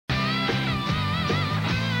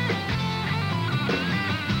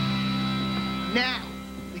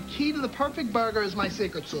the perfect burger is my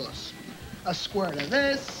secret sauce. A squirt of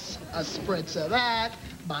this, a spritz of that,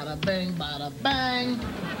 bada bing, bada bang,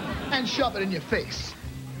 and shove it in your face.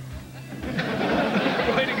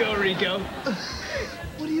 Way to go, Rico.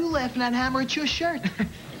 What are you laughing at, Hammer? It's your shirt.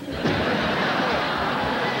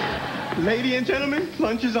 Ladies and gentlemen,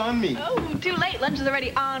 lunch is on me. Oh, too late. Lunch is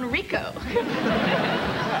already on Rico.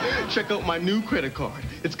 Check out my new credit card.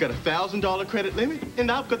 It's got a $1,000 credit limit,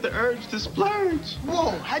 and I've got the urge to splurge.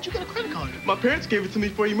 Whoa, how'd you get a credit card? My parents gave it to me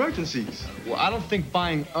for emergencies. Well, I don't think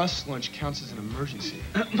buying us lunch counts as an emergency.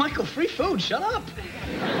 Michael, free food. Shut up.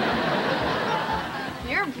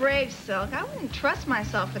 You're brave, Silk. I wouldn't trust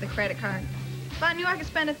myself with a credit card. If I knew I could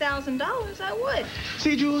spend $1,000, I would.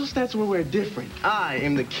 See, Jules, that's where we're different. I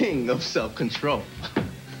am the king of self-control.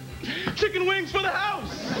 Chicken wings for the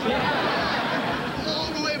house!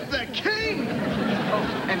 Long live the king!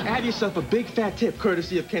 Oh, and add yourself a big fat tip,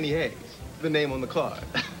 courtesy of Kenny Hayes. The name on the card.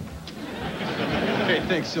 Hey,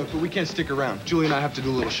 thanks, Silk, but we can't stick around. Julie and I have to do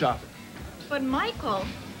a little shopping. But, Michael,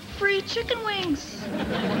 free chicken wings.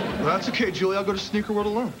 Well, that's okay, Julie. I'll go to Sneaker World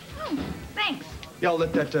alone. Oh, thanks. Yeah, I'll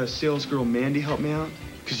let that sales girl Mandy help me out.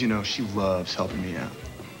 Because, you know, she loves helping me out.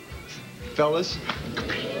 Fellas? What?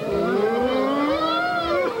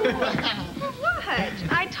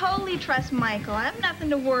 I totally trust Michael. I have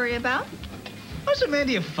nothing to worry about. Wasn't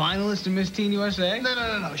Mandy a finalist in Miss Teen USA?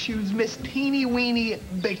 No. She was Miss Teeny Weeny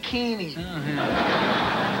Bikini.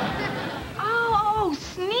 Oh,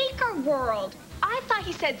 Sneaker World. I thought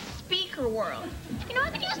he said Speaker World. You know,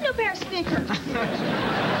 I could use a new pair of sneakers.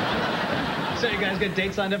 So you guys got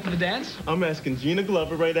dates lined up for the dance? I'm asking Gina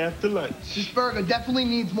Glover right after lunch. This burger definitely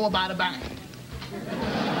needs more bada bang.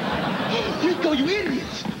 Rico, you idiot!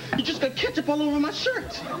 You just got ketchup all over my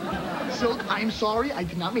shirt. Silk, I'm sorry. I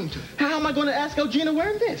did not mean to. How am I going to ask out Gina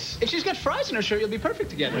wearing this? If she's got fries in her shirt, you'll be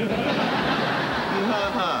perfect together.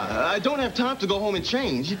 I don't have time to go home and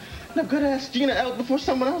change. I've got to ask Gina out before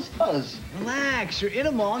someone else does. Relax. You're in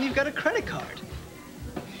a mall and you've got a credit card.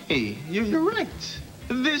 Hey, you're right.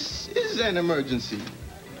 This is an emergency.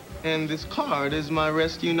 And this card is my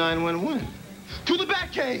rescue 911. To the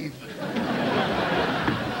Batcave!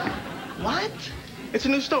 What? It's a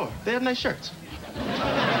new store. They have nice shirts.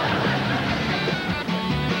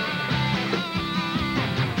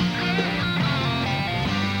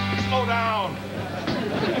 Slow down.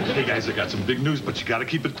 Hey, guys, I got some big news, but you got to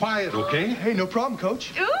keep it quiet, okay? Hey, no problem,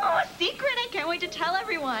 Coach. Ooh, a secret. I can't wait to tell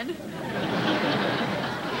everyone.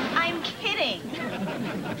 I'm kidding.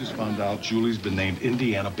 I just found out Julie's been named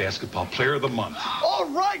Indiana Basketball Player of the Month. All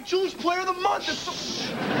right, Julie's Player of the Month.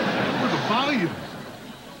 For the volume.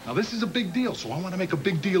 Now, this is a big deal, so I want to make a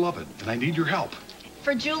big deal of it, and I need your help.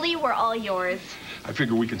 For Julie, we're all yours. I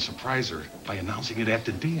figure we can surprise her by announcing it at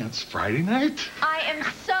the dance Friday night. I am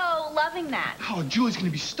so loving that. Oh, Julie's going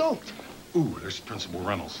to be stoked. Ooh, there's Principal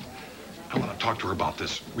Reynolds. I want to talk to her about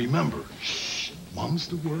this. Remember, shh, mum's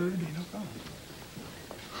the word.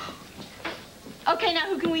 Okay, now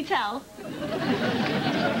who can we tell?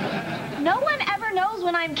 No one ever knows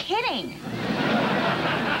when I'm kidding.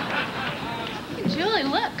 Julie,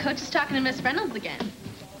 look, Coach is talking to Miss Reynolds again.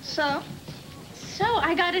 So? So,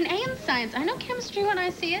 I got an A in science. I know chemistry when I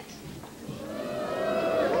see it.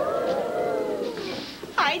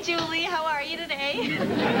 Hi, Julie. How are you today?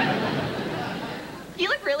 You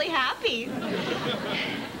look really happy.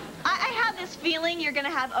 I have this feeling you're going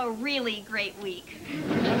to have a really great week.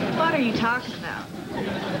 What are you talking about?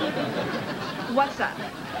 What's up?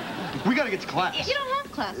 We got to get to class. You don't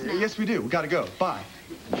have class now. Yes, we do. We got to go. Bye.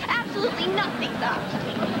 Absolutely nothing's up.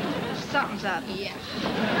 Something's up. Yeah.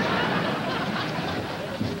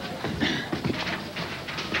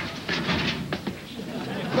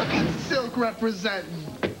 Look at Silk representing.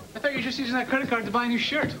 I thought you were just using that credit card to buy a new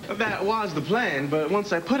shirt. That was the plan, but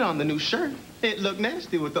once I put on the new shirt, it looked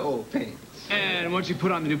nasty with the old pants. And once you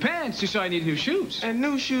put on the new pants, you saw you needed new shoes. And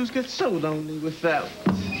new shoes get so lonely without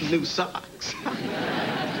new socks.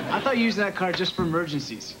 I thought you used that card just for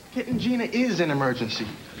emergencies. Hitting Gina is an emergency.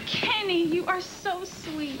 Kenny, you are so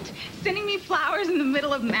sweet. Sending me flowers in the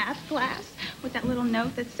middle of math class with that little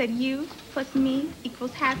note that said you plus me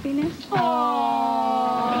equals happiness.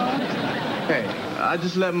 Aww. Hey, I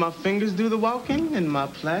just let my fingers do the walking and my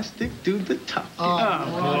plastic do the talking.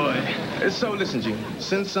 Oh, boy. So listen, Gina,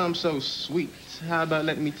 since I'm so sweet, how about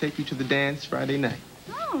letting me take you to the dance Friday night?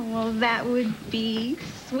 Oh, well, that would be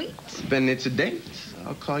sweet. Then it's a date.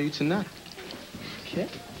 I'll call you tonight. Okay?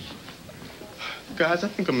 Guys, I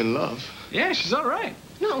think I'm in love. Yeah, she's all right.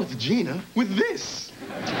 Not with Gina, with this.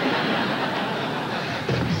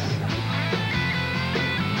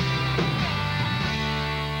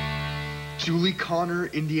 Julie Connor,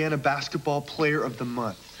 Indiana Basketball Player of the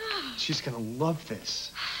Month. She's gonna love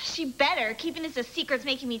this. She better. Keeping this a secret's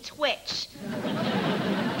making me twitch.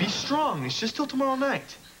 Be strong. It's just till tomorrow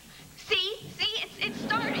night. See? It's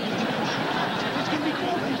starting. It's gonna be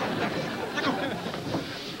cool. Let go.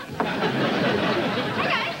 Hey,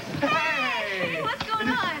 guys. Hey! What's going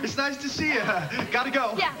on? It's nice to see you. Gotta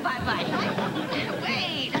go. Yeah, bye.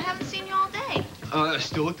 Wait, I haven't seen you all day.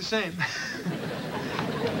 Still look the same.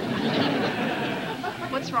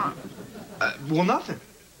 What's wrong? Well, nothing.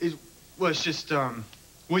 It's just, well,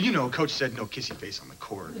 you know, Coach said no kissy face on the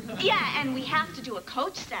court. Yeah, and we have to do what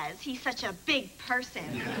Coach says. He's such a big person.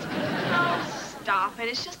 Yeah. Oh, stop it.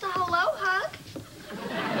 It's just a hello hug.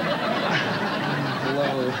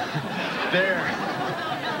 Hello. There.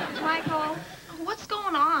 Michael, what's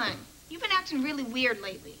going on? You've been acting really weird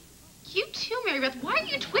lately. You too, Mary Beth. Why are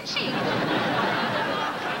you twitching?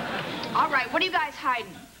 All right, what are you guys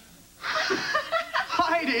hiding?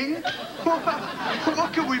 Hiding?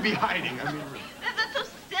 What could we be hiding? I mean, That's so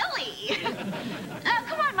silly.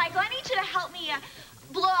 Come on, Michael. I need you to help me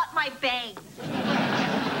blow out my bangs.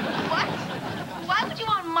 What? Why would you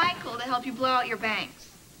want Michael to help you blow out your bangs?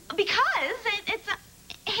 Because it's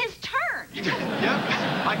his turn. Yep,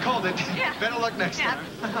 I called it. Yeah. Better luck next time.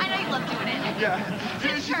 I know you love doing it. Yeah.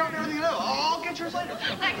 His She told me turn. everything you know. I'll get yours later.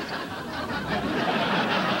 Thanks.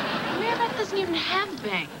 Mary Beth doesn't even have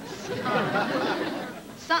bangs.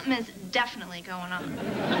 Something is definitely going on.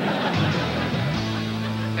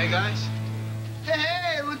 Hey, guys.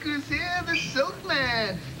 Hey, look who's here, the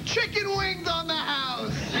Silkman. Chicken wings on the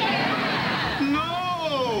house.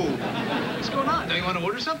 No! What's going on? Don't you want to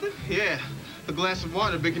order something? Yeah, a glass of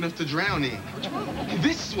water big enough to drown in. What's wrong?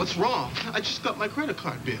 This is what's wrong. I just got my credit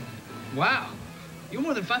card bill. Wow. You're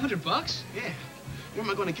more than $500? Yeah. Where am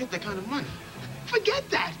I going to get that kind of money? Forget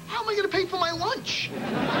that. How am I going to pay for my lunch?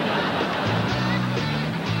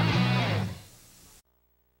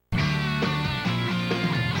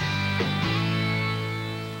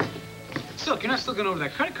 Look, you're not still going over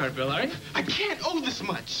that credit card bill, are you? I can't owe this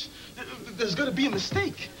much. There's going to be a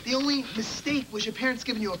mistake. The only mistake was your parents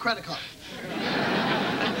giving you a credit card.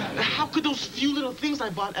 How could those few little things I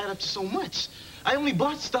bought add up to so much? I only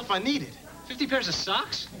bought stuff I needed. 50 pairs of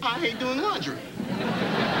socks? I hate doing laundry.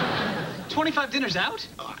 25 dinners out?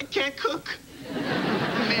 I can't cook.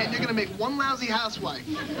 Man, you're going to make one lousy housewife.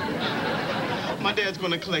 My dad's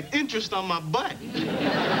going to collect interest on my butt.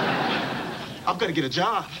 I've got to get a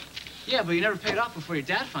job. Yeah, but you never paid off before your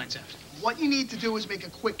dad finds out. What you need to do is make a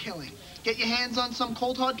quick killing. Get your hands on some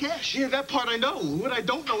cold, hard cash. Yeah, that part I know. What I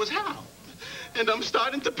don't know is how. And I'm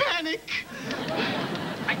starting to panic.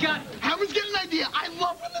 I got it. I was getting an idea. I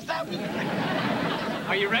love when this happens.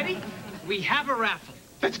 Are you ready? We have a raffle.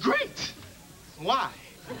 That's great. Why?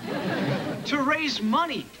 To raise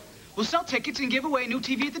money. We'll sell tickets and give away a new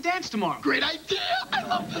TV at the dance tomorrow. Great idea. I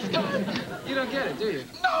love this guy. You don't get it, do you?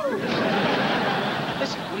 No.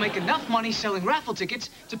 Listen, we'll make enough money selling raffle tickets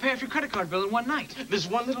to pay off your credit card bill in one night. There's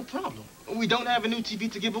one little problem. We don't have a new TV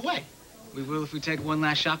to give away. We will if we take one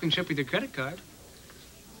last shopping trip with your credit card.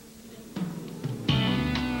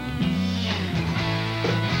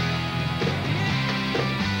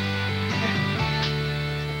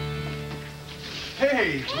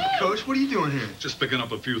 Hey, Coach, what are you doing here? Just picking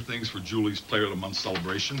up a few things for Julie's Player of the Month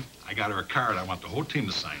celebration. I got her a card I want the whole team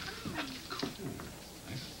to sign.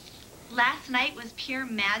 Last night was pure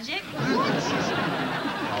magic. Oh,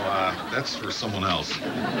 that's for someone else.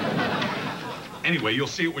 Anyway, you'll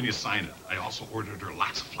see it when you sign it. I also ordered her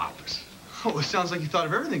lots of flowers. Oh, it sounds like you thought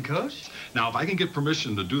of everything, Coach. Now, if I can get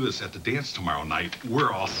permission to do this at the dance tomorrow night,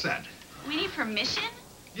 we're all set. We need permission?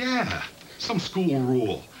 Yeah, some school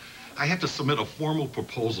rule. I have to submit a formal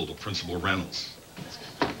proposal to Principal Reynolds.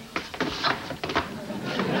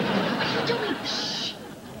 Shh.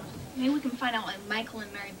 Maybe we can find out why Michael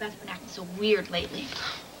and Mary Beth been acting so weird lately.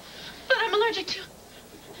 But I'm allergic to...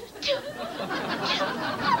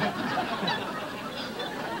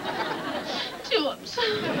 tulips.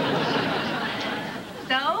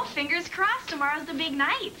 So, fingers crossed, tomorrow's the big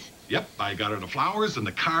night. Yep, I got her the flowers and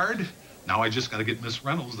the card. Now I just got to get Miss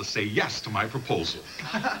Reynolds to say yes to my proposal.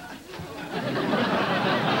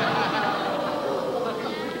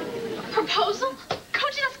 Proposal?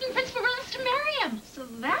 Coach is asking Principal Reynolds to marry him. So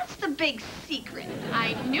that's the big secret.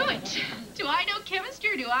 I knew it. Do I know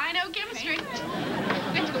chemistry or do I know chemistry? We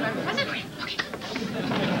have to go grab a present. Okay.